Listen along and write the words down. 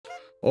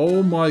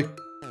Oh my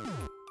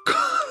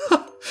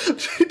god!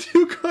 Did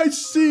you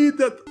guys see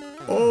that?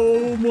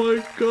 Oh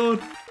my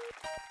god!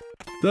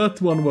 That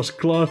one was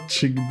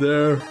clutching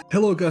there.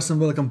 Hello guys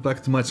and welcome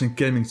back to my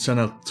gaming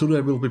channel.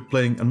 Today we'll be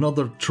playing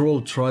another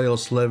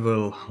TrollTrials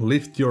level,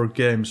 Lift Your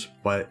Games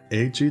by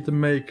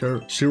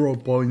AJtheMaker.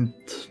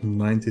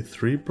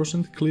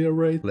 0.93% clear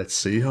rate. Let's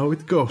see how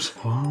it goes.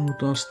 How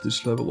does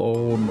this level...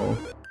 Oh no.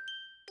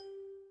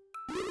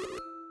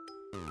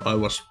 I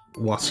was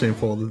watching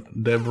for the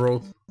dev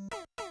road.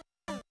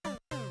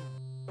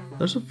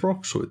 There's a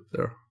frog suit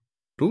there.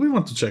 Do we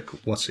want to check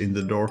what's in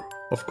the door?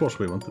 Of course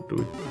we want to do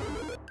it.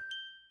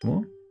 Come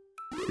on.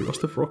 Give us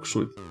the frog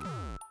suit.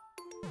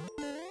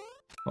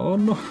 Oh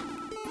no.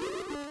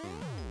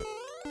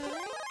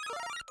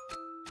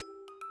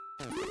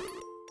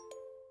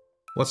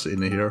 What's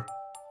in here?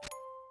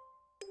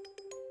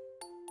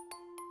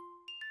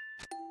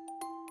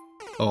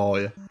 Oh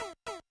yeah.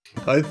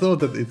 I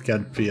thought that it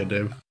can't be a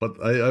dev, but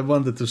I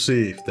wanted to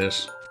see if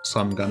there's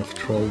some kind of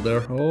troll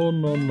there. Oh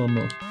no no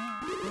no.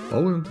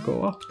 Oh, we want to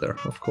go up there,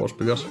 of course,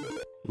 because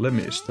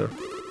Lemmy is there.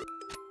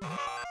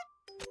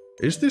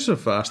 Is this a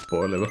fast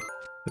boy level?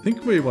 I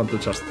think we want to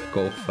just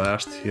go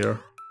fast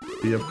here.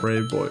 Be a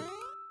brave boy.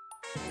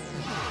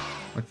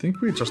 I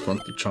think we just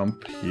want to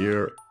jump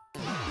here.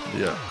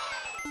 Yeah.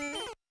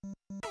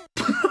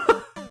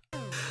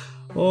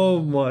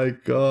 Oh my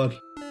god.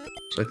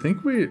 So I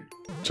think we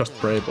just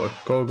brave boy.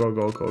 Go, go,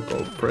 go, go,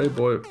 go. Brave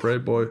boy,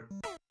 brave boy.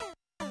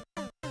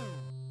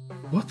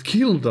 What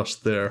killed us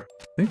there?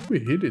 I think we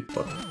hit it,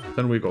 but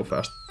then we go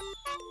fast.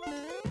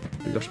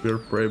 Because we're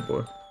brave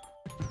boy.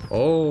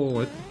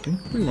 Oh, I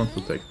think we want to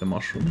take the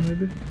mushroom,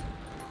 maybe?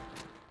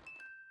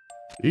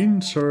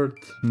 Insert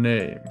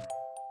name.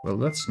 Well,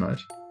 that's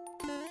nice.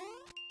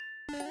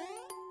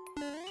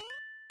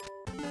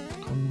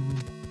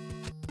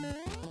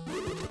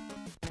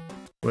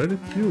 Where did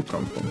you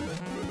come from?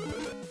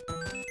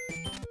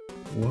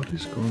 What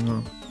is going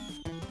on?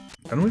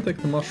 Can we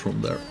take the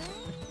mushroom there?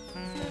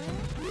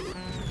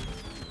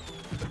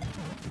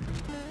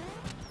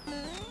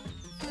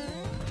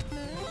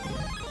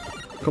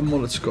 Come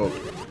on, let's go.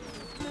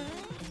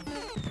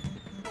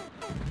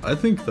 I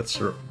think that's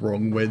the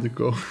wrong way to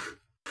go.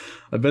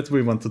 I bet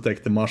we want to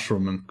take the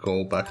mushroom and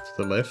go back to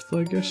the left,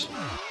 I guess.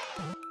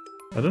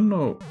 I don't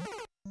know.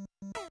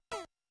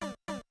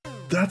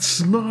 That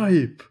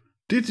snipe!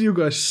 Did you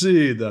guys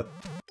see that?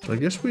 So I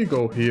guess we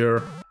go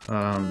here,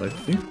 and I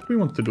think we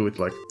want to do it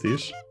like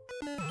this.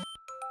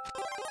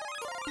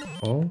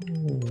 Oh.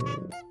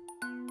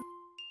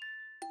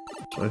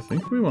 So I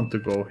think we want to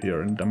go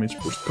here and damage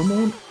boost. Come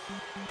on!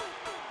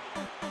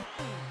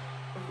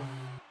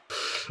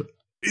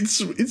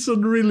 It's a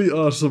really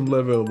awesome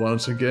level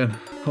once again.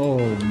 Oh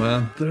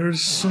man,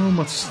 there's so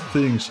much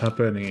things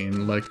happening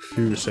in like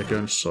few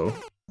seconds, so...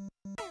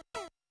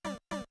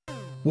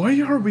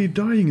 Why are we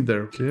dying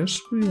there? Yes,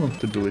 we want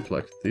to do it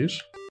like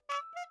this.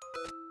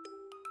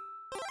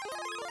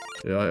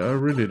 Yeah, I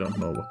really don't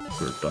know what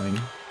we're dying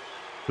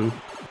to.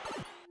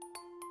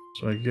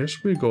 So I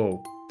guess we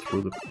go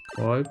through the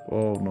pipe.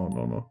 Oh no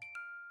no no.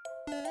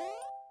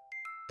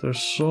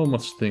 There's so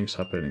much things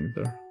happening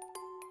there.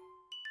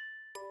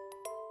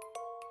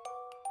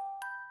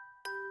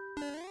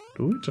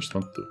 Do we just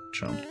want to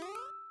jump?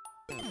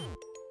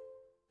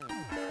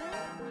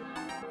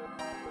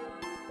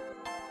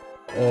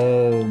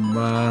 Oh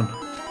man.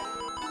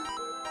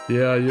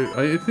 Yeah,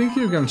 I think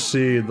you can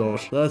see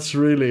those. That's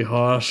really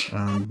harsh.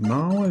 And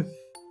now I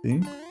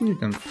think we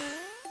can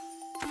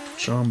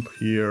jump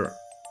here.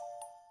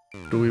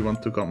 Do we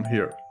want to come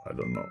here? I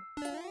don't know.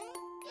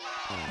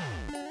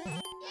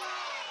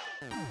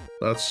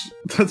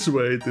 That's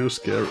way too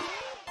scary.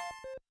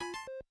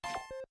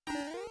 I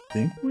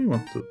think we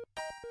want to...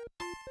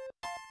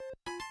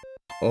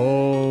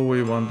 Oh,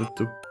 we wanted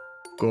to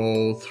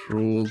go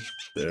through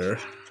there.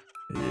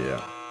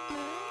 Yeah.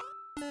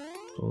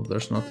 So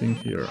there's nothing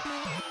here.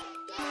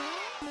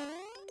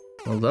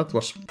 Well, that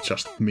was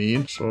just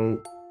mean,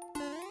 so...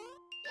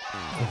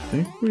 I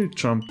think we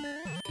jump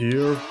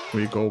here,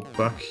 we go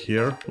back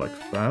here, like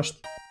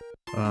fast.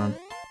 And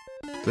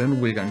then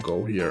we can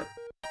go here.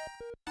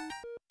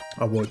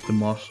 Avoid the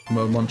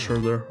muncher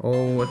there.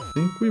 Oh, I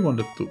think we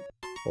wanted to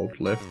hold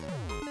left.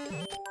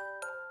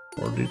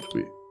 Or did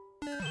we?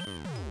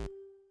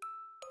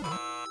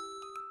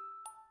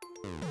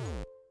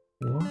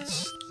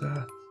 What's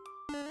that?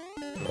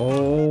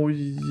 Oh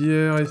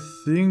yeah, I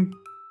think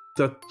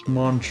that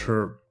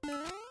muncher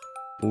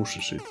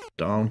pushes it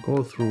down.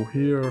 Go through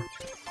here.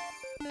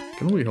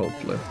 Can we hold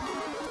left?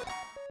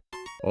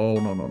 Oh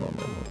no no no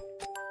no no.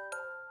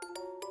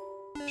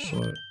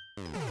 So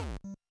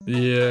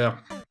yeah.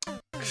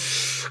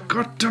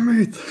 God damn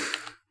it!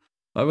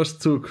 I was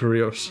too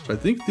curious. I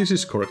think this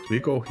is correct. We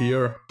go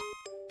here.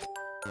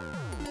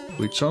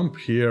 We jump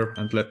here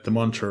and let the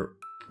muncher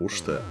push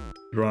the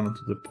run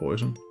into the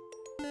poison.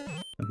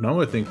 And now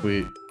I think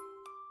we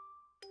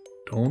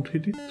don't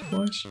hit it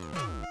twice.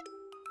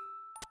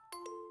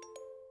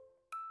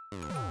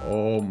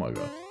 Oh my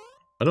god.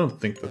 I don't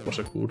think that was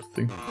a good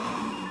thing.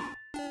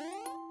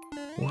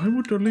 Why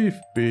would the leaf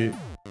be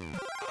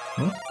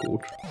not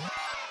good?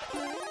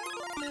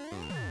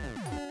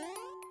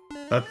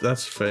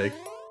 That's fake.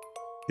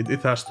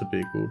 It has to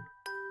be good.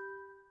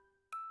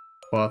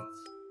 But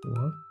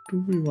what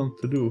do we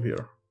want to do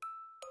here?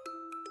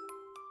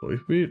 So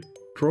if we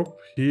drop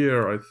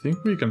here, I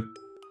think we can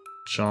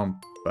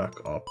jump back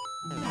up.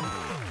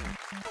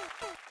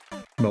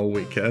 No,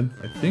 we can't.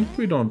 I think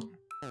we don't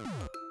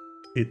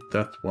hit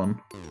that one.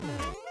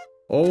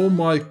 Oh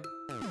my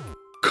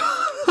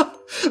god!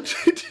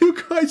 Did you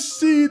guys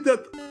see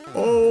that?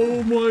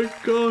 Oh my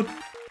god!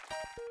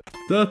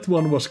 That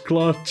one was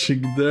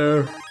clutching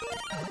there.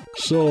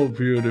 So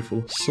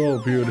beautiful,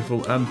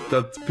 and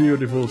that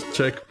beautiful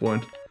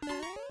checkpoint.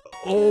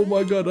 Oh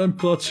my god, I'm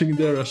clutching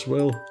there as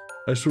well.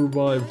 I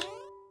survived.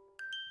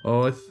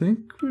 Oh, I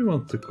think we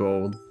want to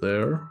go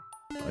there,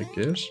 I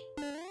guess.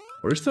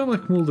 Or is there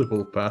like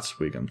multiple paths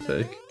we can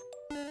take?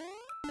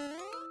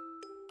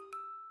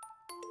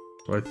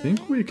 So I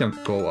think we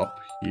can't go up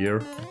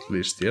here, at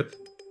least yet.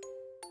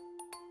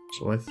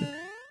 So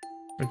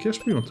I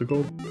guess we want to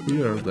go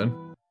here then.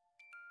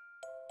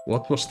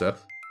 What was that?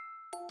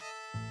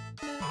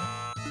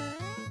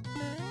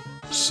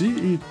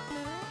 See it?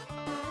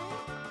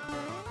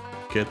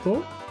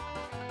 Keto?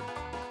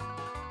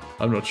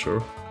 I'm not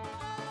sure.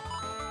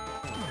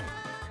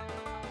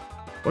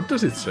 What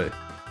does it say?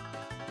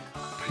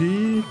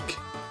 Peak?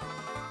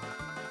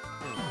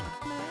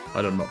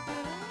 I don't know.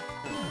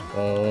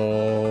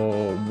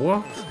 Oh,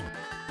 what?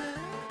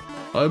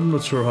 I'm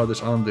not sure how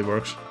this Andy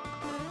works.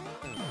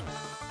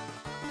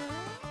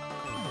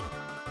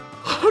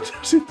 How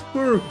does it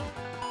work?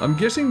 I'm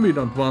guessing we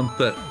don't want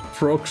the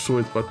frog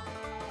suit, but...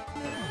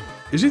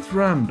 Is it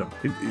random?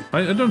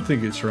 I don't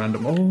think it's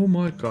random. Oh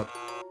my god.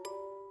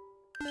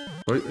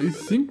 I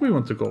think we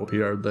want to go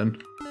here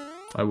then.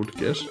 I would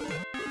guess.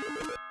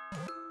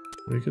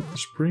 We get the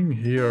spring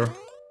here.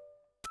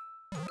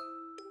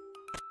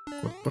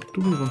 What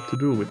do we want to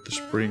do with the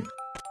spring?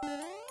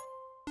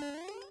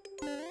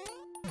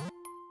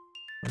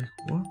 Like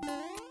what?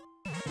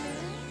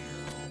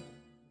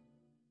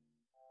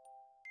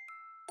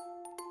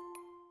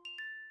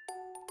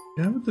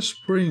 We have the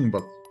spring,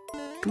 but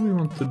what do we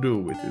want to do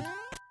with it?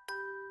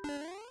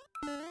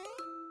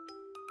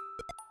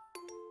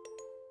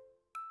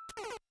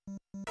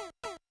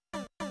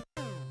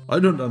 I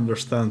don't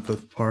understand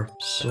that part.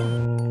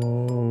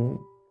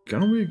 So...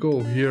 Can we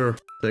go here,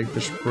 take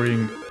the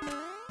spring,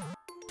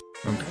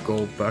 and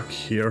go back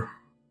here?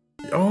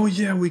 Oh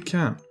yeah, we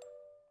can!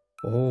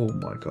 Oh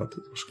my god,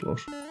 it was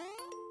close.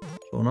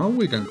 So now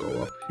we can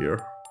go up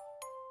here.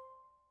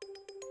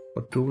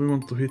 But do we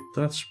want to hit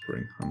that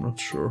spring? I'm not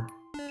sure.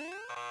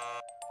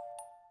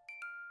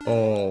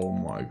 Oh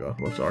my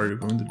god, what are you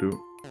going to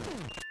do?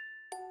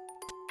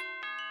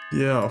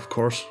 Yeah, of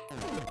course.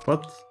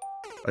 But...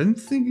 I'm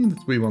thinking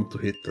that we want to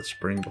hit that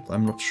spring, but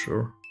I'm not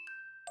sure.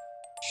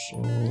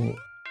 So...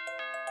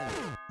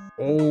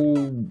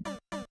 Oh...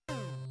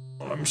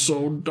 I'm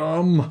so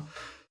dumb!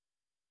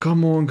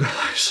 Come on,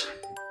 guys.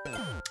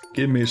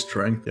 Give me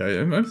strength. Yeah,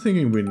 I'm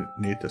thinking we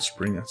need that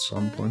spring at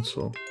some point,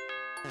 so...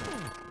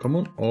 Come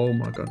on. Oh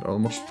my god, I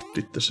almost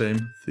did the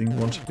same thing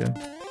once again.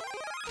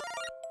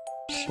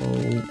 So...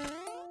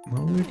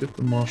 Now we get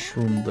the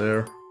mushroom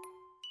there.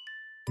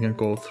 We can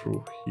go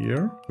through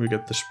here. We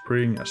get the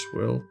spring as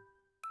well.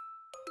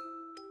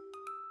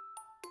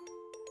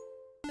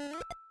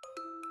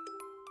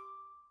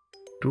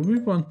 Do we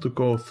want to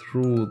go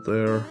through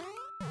there?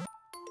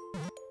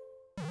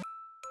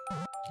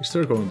 Is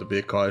there going to be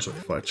a Kaizo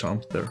if I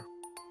jump there?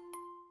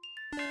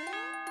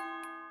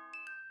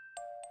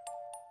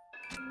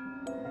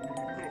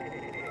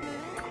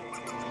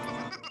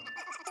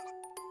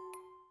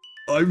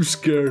 I'm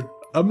scared.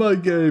 Am I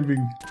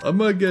gaming?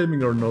 Am I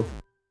gaming or not?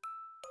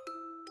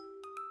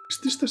 Is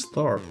this the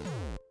start?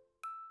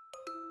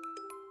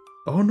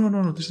 Oh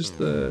no, this is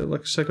the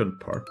like second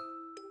part.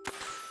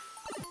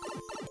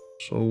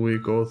 So we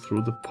go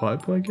through the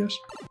pipe, I guess?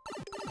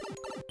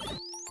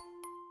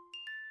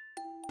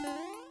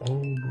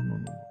 Oh,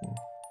 no.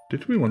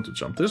 Did we want to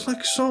jump? There's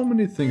like so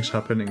many things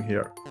happening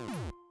here.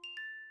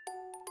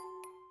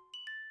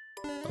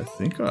 I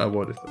think I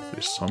avoided at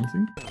least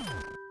something.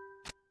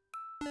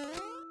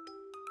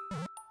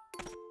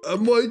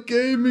 Am I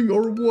gaming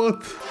or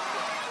what?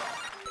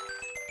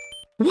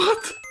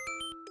 What?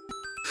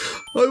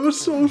 I was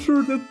so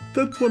sure that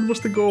that one was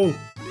the goal.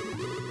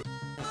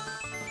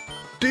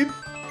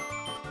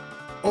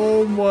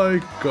 Oh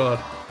my god.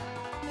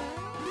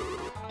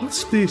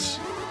 What's this?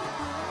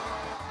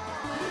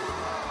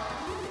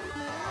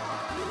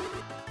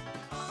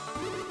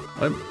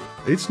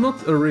 It's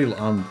not a real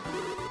Andy.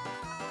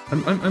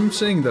 I'm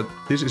saying that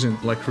this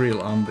isn't like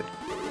real Andy.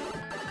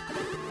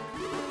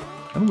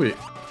 Can we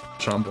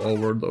jump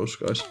over those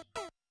guys?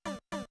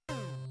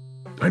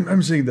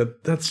 I'm saying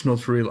that that's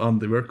not real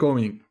Andy. We're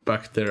going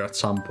back there at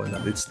some point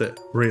and it's the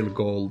real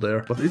goal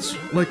there. But it's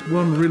like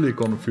one really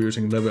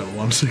confusing level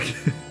once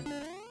again.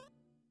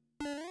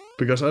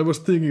 Because I was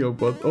thinking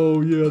about,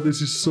 oh yeah,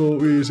 this is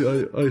so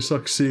easy, I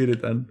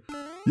succeeded, and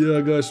yeah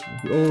guys,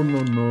 oh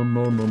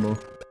no.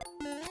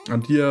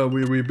 And yeah,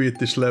 we beat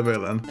this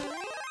level and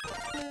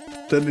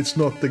then it's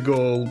not the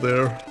goal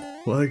there.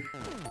 Like,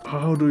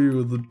 how do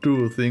you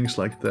do things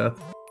like that?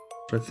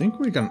 I think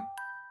we can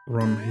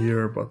run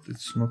here, but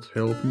it's not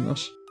helping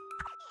us.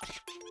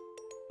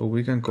 So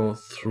we can go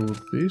through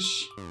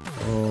this.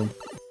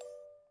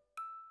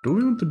 Do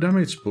we want the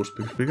damage boost?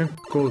 Because we can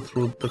go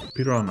through the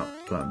piranha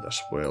plant as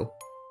well.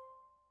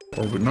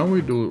 Or now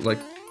we do like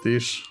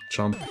this,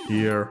 jump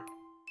here.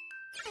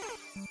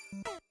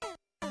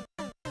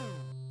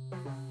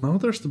 Now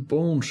there's the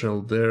bone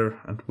shell there,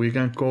 and we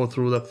can go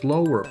through that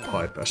lower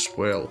pipe as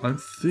well. I'm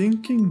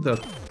thinking that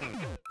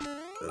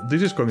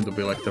this is going to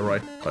be like the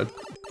right pipe.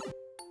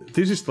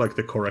 This is like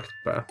the correct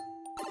path.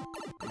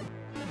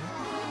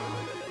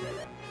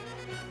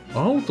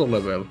 Auto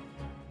level.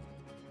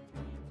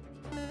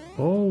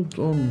 Hold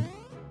on.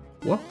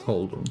 What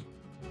hold on?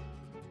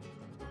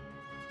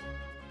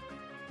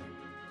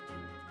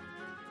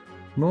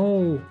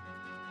 No.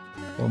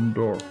 On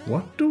door.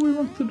 What do we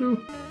want to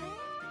do?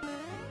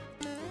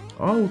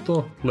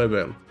 Auto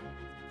level.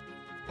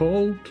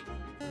 Hold.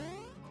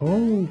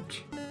 Hold.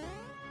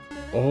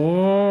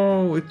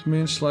 Oh, it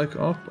means like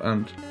up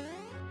and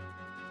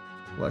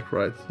like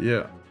right,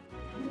 yeah.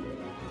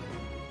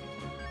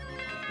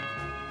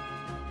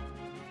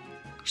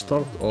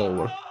 Start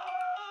over.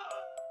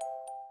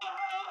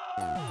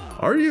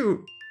 Are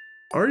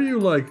you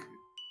like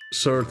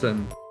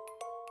certain?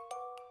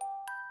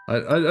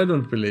 I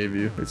don't believe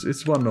you.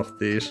 It's one of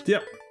these. Yeah.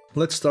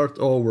 Let's start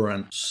over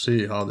and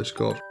see how this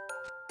goes.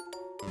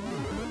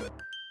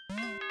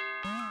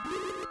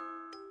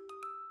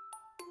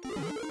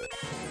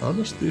 How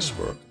does this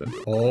work then?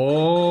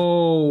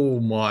 Oh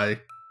my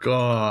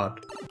god.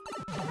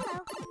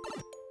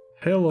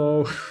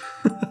 Hello.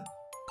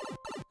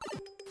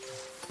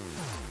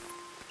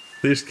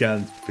 This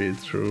can't be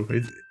true.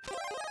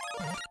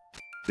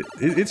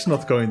 It's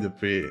not going to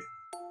be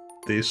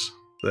this.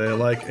 The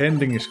like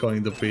ending is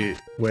going to be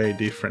way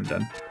different,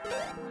 and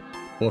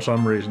for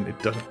some reason it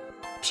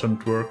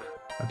doesn't work.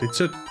 And it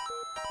said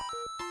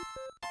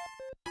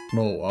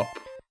no up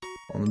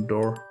on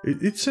door.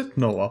 It said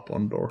no up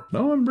on door.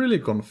 Now I'm really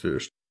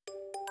confused.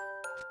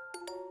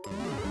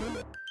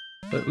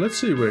 Let's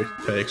see where it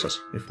takes us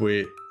if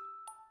we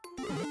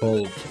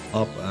hold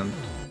up and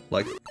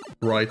like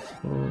right.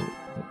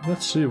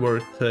 Let's see where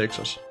it takes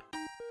us.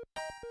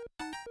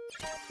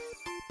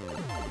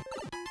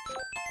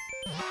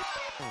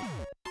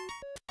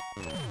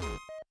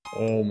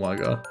 Oh my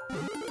god.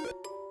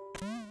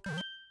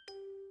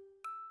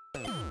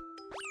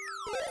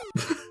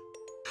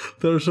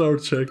 There's our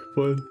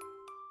checkpoint.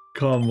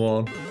 Come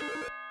on.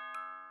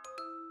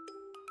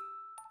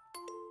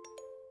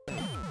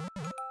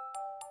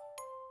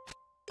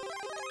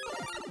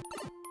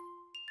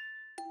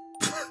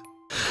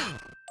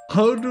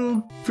 How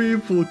do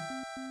people...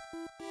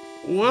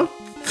 What?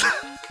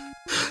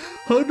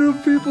 How do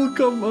people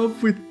come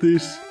up with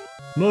this?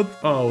 Not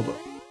out.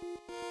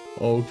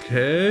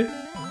 Okay.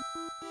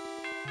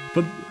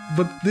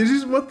 But this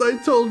is what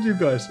I told you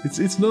guys.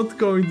 It's not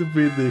going to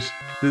be this.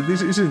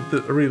 This isn't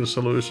the real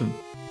solution.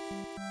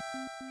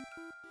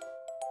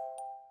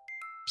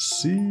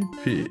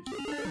 CP.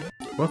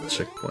 What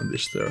checkpoint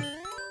is there?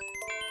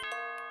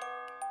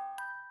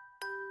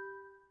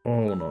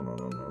 Oh no,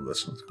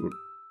 that's not good.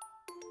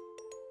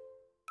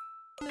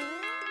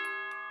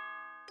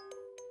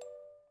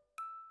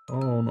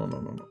 Oh no.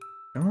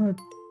 Can I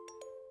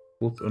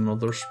put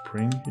another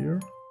spring here?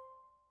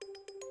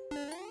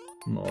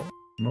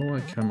 No,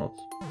 I cannot.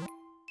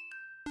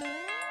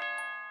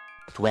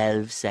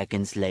 12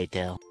 seconds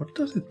later. What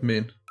does it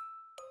mean?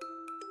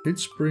 Hit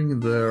spring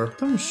there.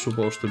 What am I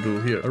supposed to do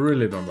here? I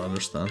really don't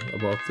understand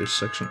about this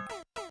section.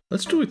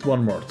 Let's do it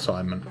one more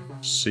time and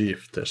see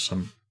if there's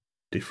some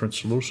different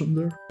solution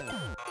there.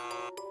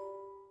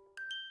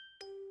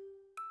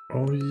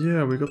 Oh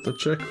yeah, we got the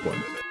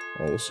checkpoint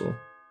also.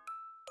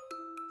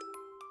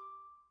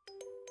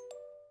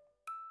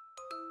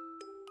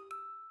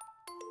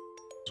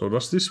 So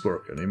does this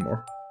work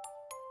anymore?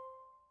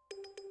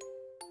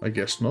 I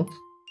guess not.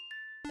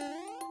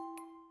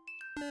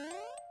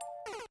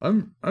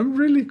 I'm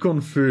really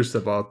confused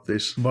about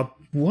this, but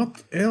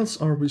what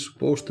else are we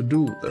supposed to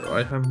do there?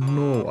 I have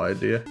no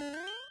idea.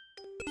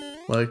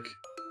 Like...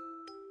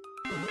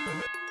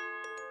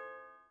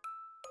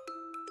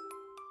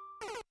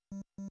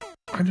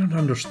 I don't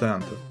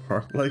understand that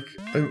part. Like,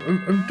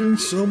 I'm doing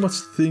so much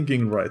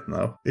thinking right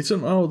now. It's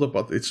an auto,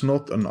 but it's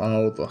not an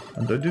auto.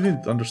 And I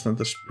didn't understand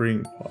the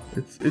spring part.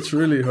 It's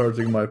really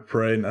hurting my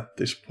brain at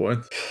this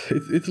point.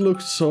 It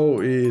looks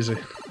so easy.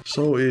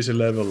 So easy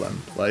level, and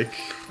like,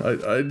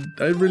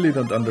 I really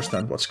don't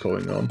understand what's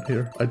going on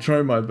here. I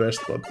try my best,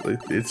 but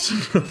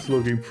it's not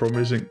looking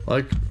promising.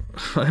 Like,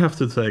 I have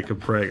to take a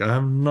break. I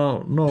have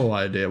no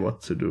idea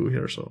what to do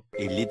here, so...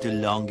 A little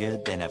longer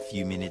than a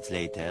few minutes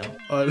later.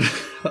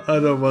 I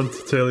don't want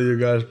to tell you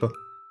guys, but...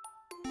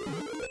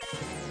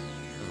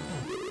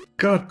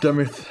 God damn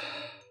it.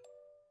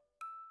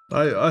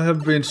 I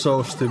have been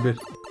so stupid.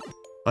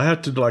 I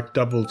had to like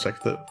double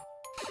check the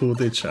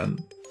footage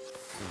and...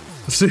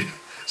 See,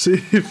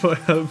 See if I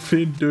have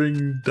been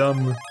doing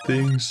dumb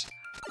things.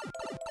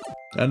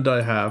 And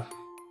I have.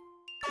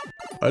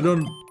 I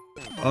don't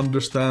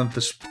understand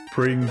the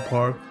spring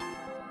part,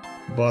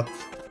 but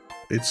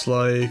it's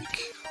like...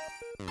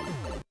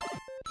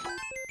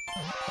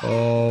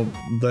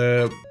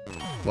 the...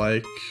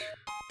 like...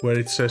 where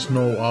it says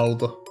no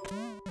auto.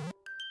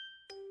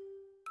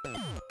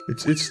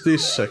 It's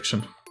this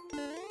section.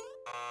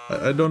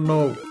 I don't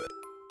know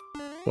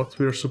what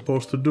we're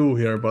supposed to do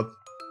here, but...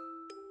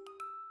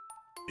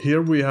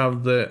 here we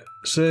have the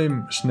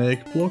same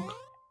snake block,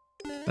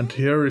 and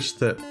here is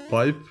the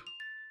pipe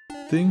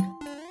thing.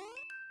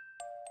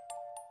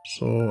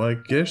 So I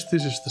guess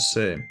this is the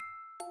same.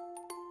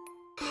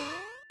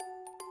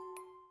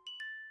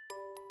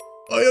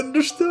 I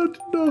understand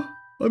now.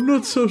 I'm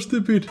not so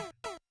stupid.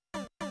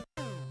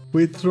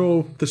 We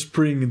throw the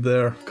spring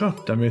there.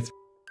 God damn it.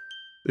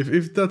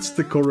 If that's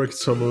the correct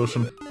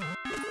solution.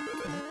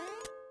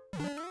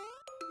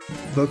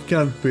 That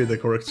can't be the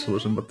correct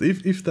solution, but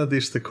if that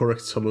is the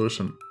correct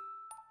solution,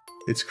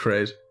 it's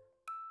crazy.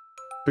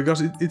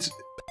 Because it's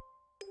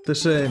the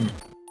same.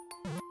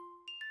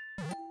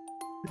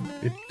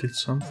 It did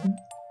something?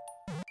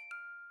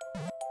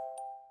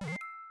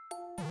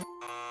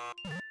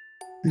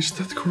 Is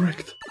that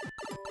correct?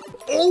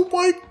 Oh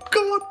my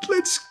god,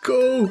 let's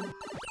go!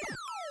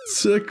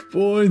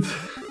 Checkpoint!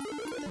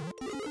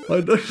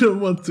 I don't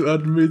want to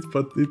admit,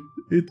 but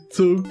it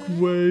took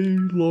way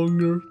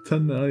longer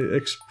than I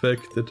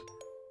expected.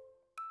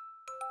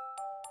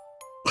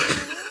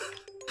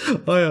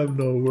 I have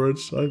no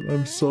words.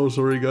 I'm so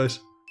sorry, guys.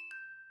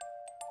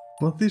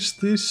 What is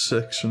this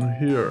section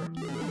here?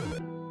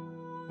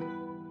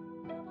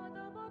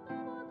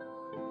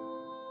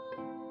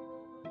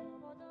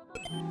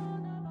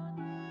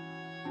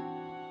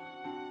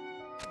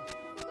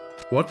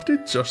 What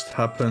did just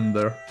happen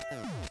there?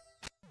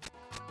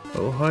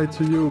 Oh, hi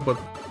to you, but...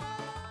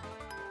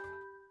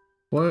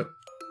 what?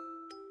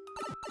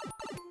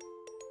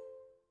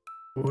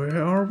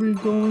 Where are we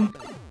going?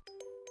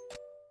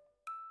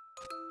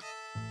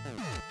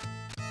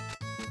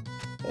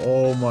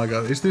 Oh my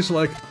god, is this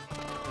like...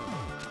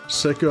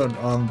 second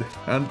Andy?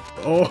 And...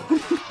 oh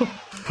no!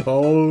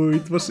 Oh,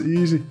 it was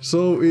easy,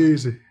 so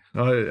easy.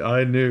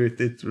 I knew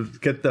it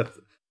would get that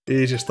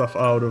easy stuff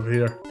out of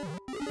here.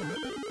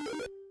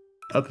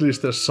 At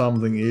least there's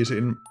something easy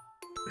in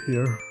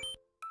here.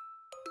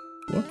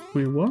 What?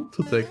 We want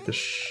to take the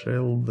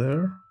shell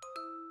there?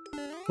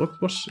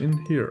 What was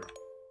in here?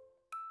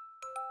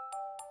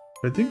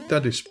 I think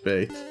that is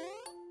bait.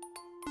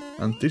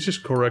 And this is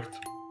correct,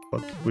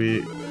 but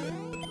we...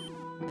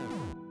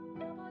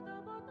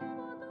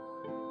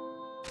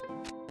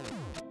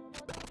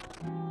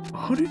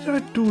 how did I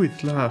do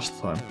it last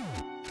time?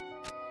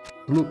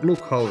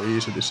 Look how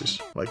easy this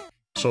is. Like,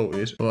 so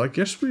easy. Well, I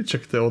guess we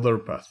check the other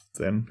path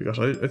then, because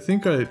I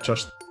think I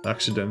just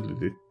accidentally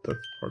did that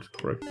part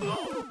correct.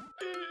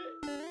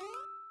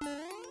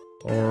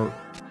 Or...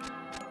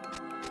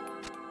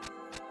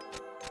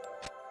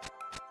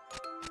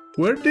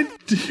 where did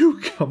you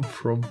come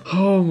from?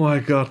 Oh my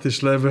god,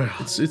 this level.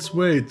 It's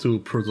way too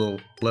brutal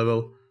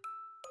level.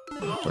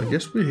 So I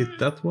guess we hit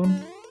that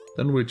one.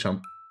 Then we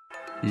jump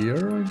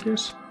here, I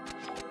guess.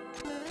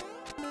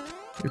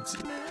 It's...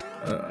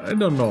 I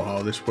don't know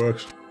how this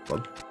works,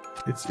 but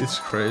it's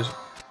crazy.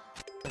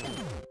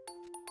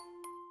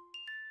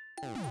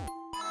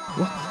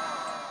 What?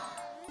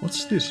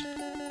 What's this?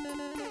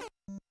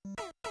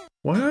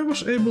 Why I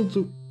was able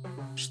to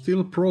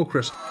still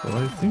progress? Well,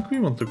 I think we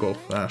want to go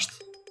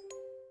fast.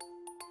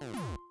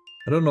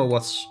 I don't know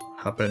what's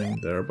happening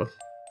there, but...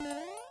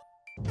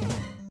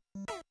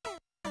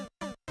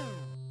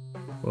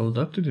 well,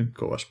 that didn't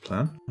go as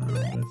planned. And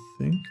I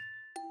think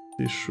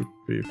this should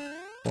be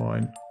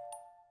fine.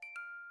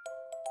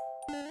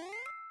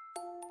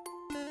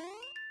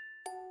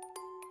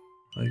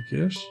 I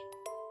guess.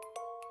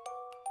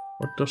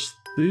 What does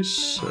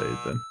this say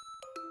then?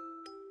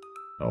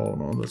 Oh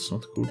no, that's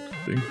not a good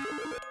thing.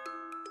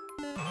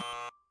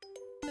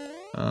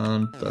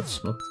 And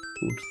that's not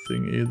a good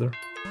thing either.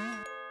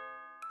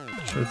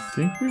 So I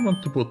think we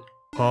want to put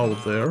POW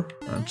there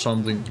and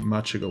something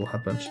magical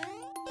happens.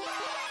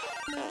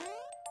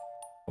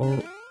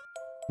 Or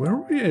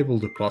were we able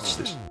to clutch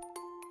this?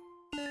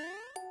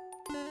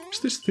 Is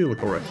this still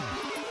correct?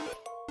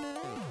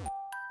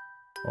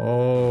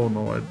 Oh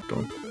no, I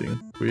don't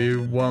think we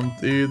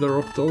want either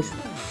of those.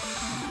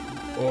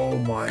 Oh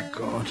my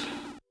god.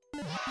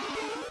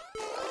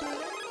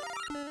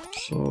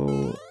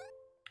 So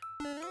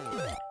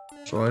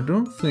I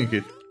don't think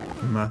it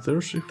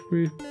matters if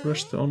we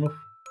press the on off.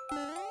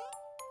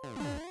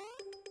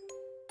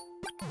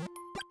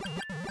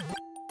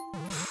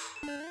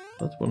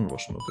 That one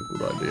was not a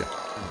good idea.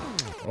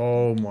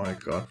 Oh my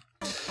god.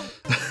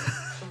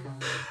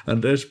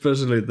 And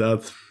especially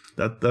that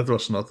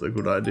was not a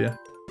good idea.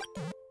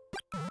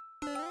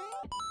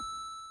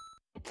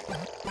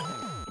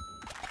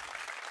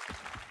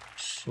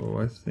 So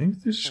I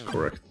think this is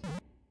correct.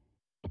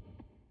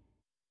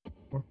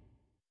 What?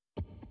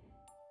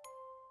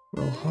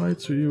 Well, hi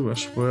to you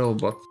as well,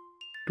 but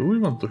Do we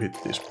want to hit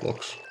these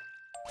blocks?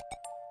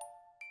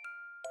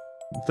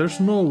 There's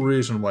no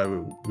reason why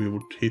we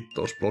would hit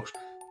those blocks,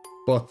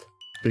 but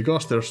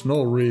because there's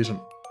no reason,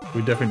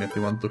 we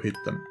definitely want to hit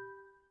them.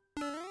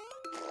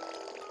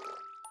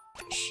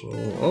 So,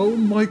 oh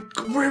my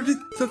god, where did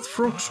that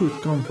frog suit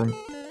come from?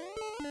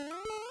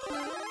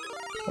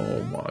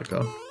 Oh my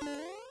god.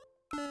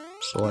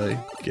 So I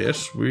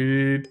guess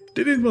we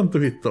didn't want to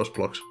hit those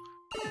blocks.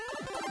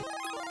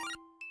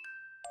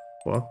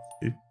 But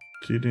it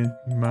didn't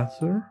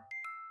matter.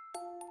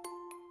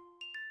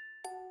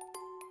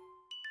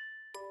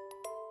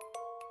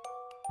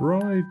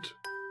 Right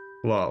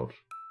cloud.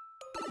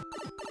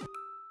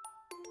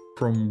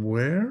 From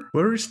where?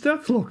 Where is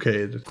that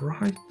located?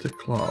 Right the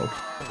cloud.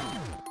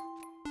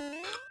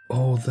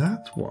 Oh,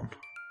 that one.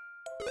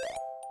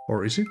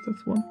 Or is it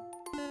that one?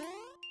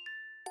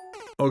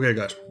 Okay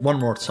guys, one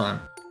more time.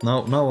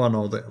 Now I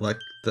know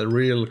the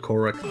real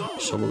correct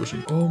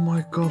solution. Oh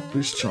my god,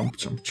 please jump,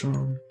 jump,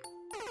 jump.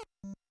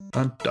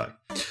 And die.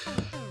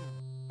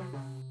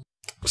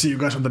 See you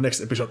guys on the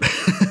next episode.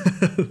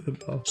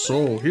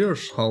 So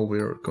here's how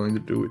we're going to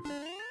do it.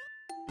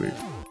 We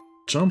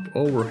jump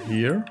over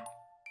here.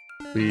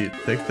 We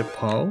take the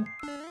POW.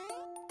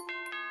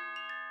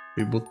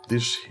 We put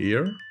this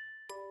here.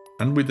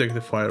 And we take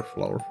the fire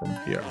flower from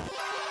here.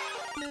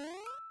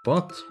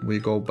 But we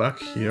go back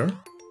here.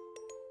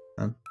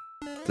 And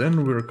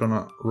then we're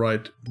gonna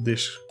ride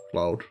this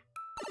cloud.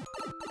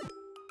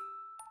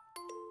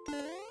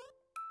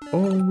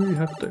 Oh, we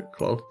have the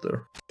cloud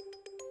there.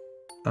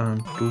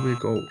 And do we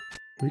go?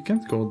 We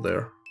can't go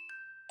there.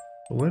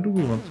 Where do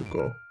we want to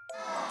go?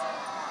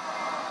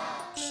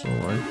 So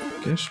I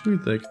guess we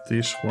take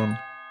this one.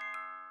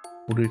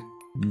 Put it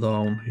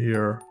down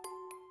here.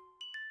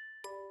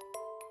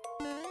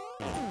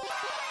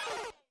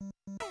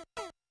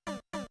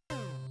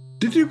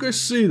 Did you guys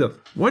see that?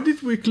 Why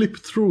did we clip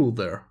through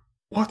there?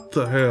 What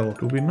the hell?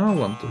 Do we now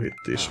want to hit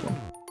this one?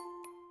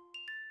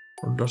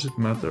 Or does it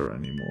matter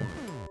anymore?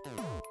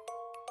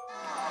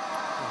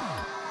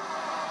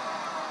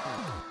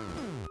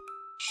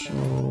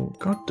 So,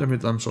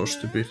 goddammit, I'm so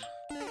stupid.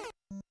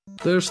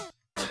 There's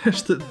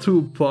the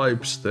two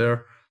pipes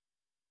there.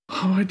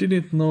 Oh, I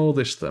didn't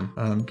notice them.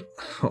 And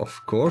of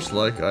course,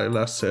 like I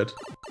last said,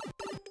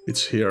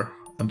 it's here.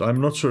 And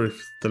I'm not sure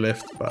if the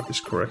left path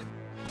is correct.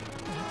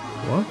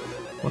 What?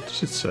 What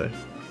does it say?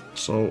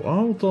 So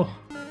auto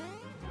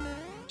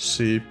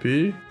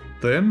CP,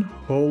 then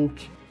hold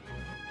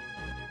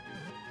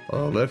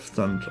left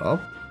and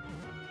up,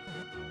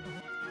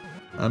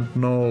 and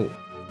no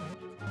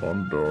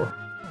on door.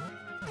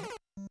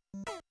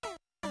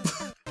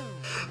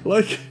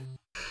 Like,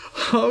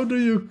 how do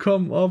you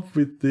come up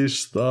with this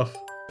stuff?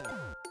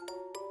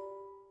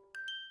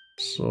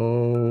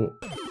 So...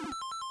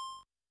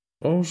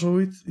 Oh, so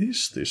it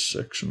is this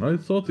section. I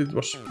thought it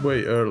was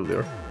way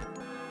earlier.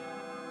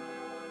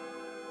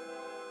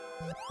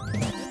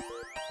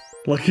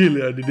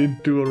 Luckily I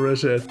didn't do a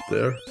reset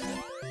there.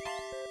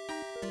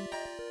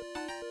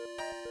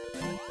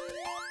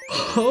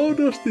 How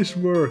does this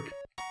work?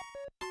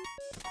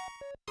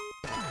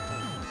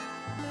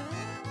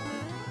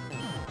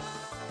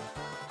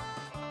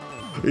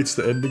 It's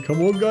the ending.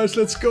 Come on guys,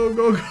 let's go,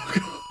 go, go,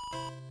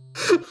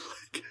 go.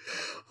 Like,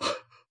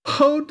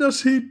 how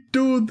does he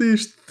do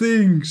these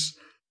things?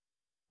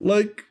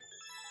 Like,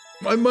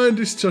 my mind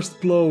is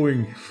just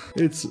blowing.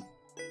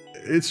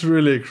 It's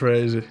really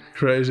crazy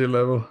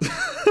level.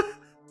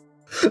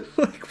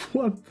 Like,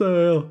 what the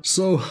hell?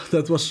 So,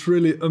 that was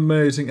really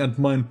amazing and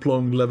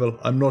mind-blowing level.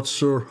 I'm not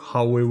sure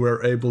how we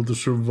were able to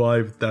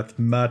survive that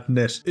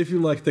madness. If you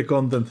like the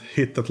content,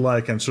 hit that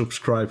like and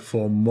subscribe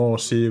for more.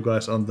 See you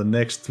guys on the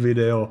next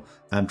video.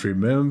 And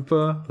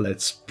remember,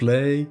 let's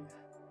play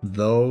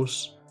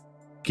those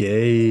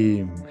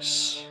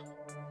games.